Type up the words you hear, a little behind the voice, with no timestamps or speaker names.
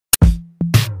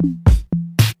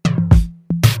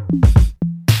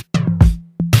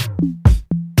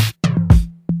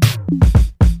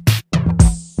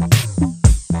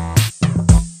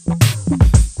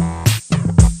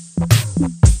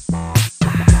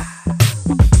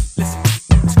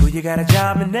you got a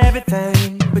job and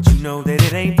everything, but you know that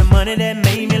it ain't the money that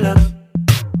made me look.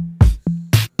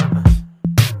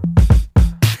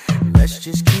 Let's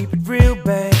just keep it real,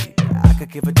 babe. I could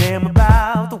give a damn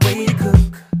about the way you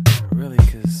cook. Really,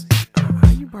 cause how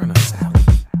you burn a salad?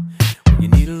 When you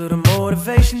need a little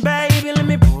motivation, baby, let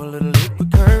me pour a little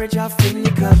liquid courage off in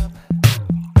your cup.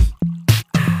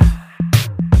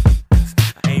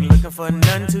 I ain't looking for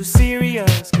none too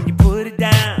serious. Can you put it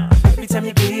down every time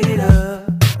you get it up?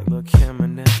 Like little Kim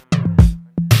and them.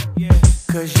 Yeah.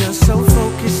 Cause you're so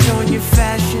focused on your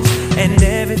fashion and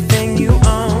everything you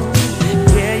own.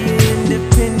 Yeah, you're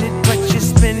independent, but you're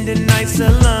spending nights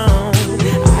alone.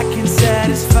 I can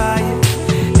satisfy you,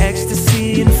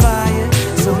 ecstasy and fire.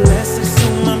 So let's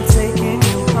assume I'm taking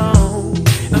you home.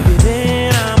 Maybe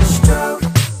then I'ma stroke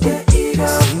your ego.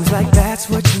 Seems like that's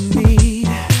what you need.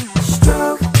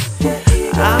 Stroke your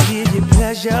ego. I'll give you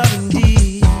pleasure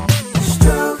indeed.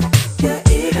 Stroke your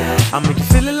ego. I'll make you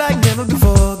feel it like never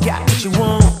before. Got what you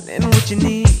want and what you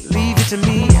need. Leave it to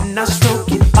me and I'll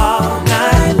stroke it all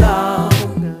night long.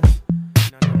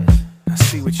 I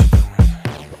see what you're doing.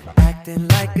 Acting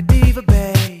like a diva,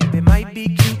 babe. It might be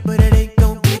cute, but it ain't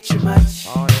gon' get you much.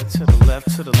 Oh, yeah, to the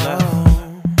left, to the left.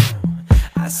 Oh,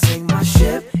 I sink my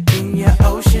ship in your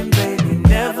ocean, baby.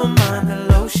 Never mind the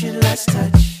lotion, let's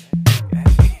touch.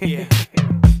 Yeah,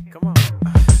 come on.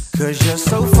 Cause you're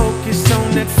so focused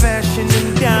on that fashion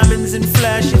and diamonds and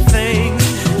flashy things.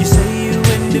 You say you're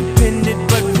independent,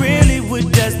 but really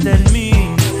what does that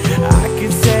mean? I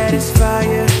can satisfy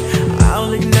you,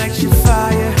 I'll ignite your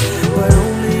fire, but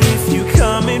only if you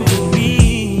come in with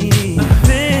me.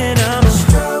 Then I'ma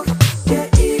stroke your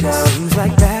ego. Seems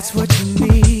like that's what you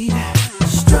need.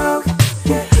 Stroke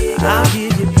your ego. I'll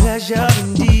give you pleasure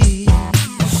indeed.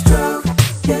 Stroke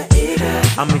your ego.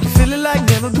 I'll make you feel it like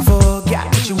never before. Got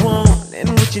what you want and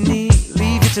what you need.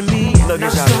 Leave it to me and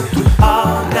I'll stroke you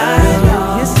all night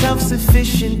long. You're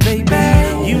self-sufficient,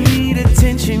 baby. You need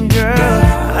attention, girl.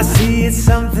 I see it's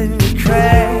something you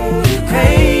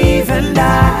crave, and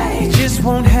I just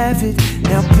won't have it.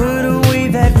 Now put away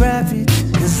that rabbit,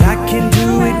 cause I can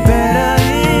do it better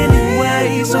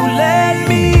anyway. So let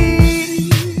me.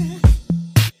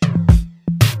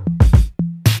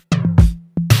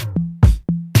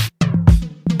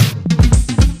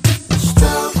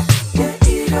 Stroke your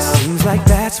ego. Seems like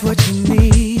that's what you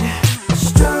need.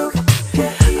 Stroke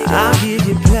your ego. I'll give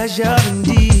you pleasure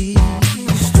indeed.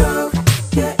 Stroke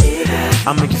your ego.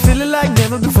 I'll make you feel it like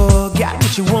never before. Got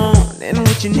what you want and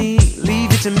what you need.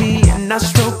 Leave it to me and I'll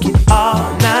stroke it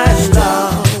all night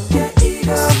long.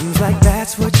 Seems like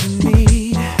that's what you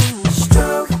need.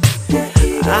 Stroke your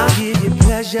ego. I'll give you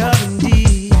pleasure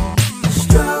indeed.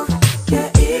 Stroke your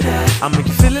ego. I'll make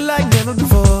you feel it like never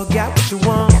before. Got what you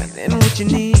want and what you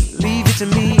need. Leave it to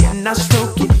me and I'll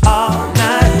stroke it all night long.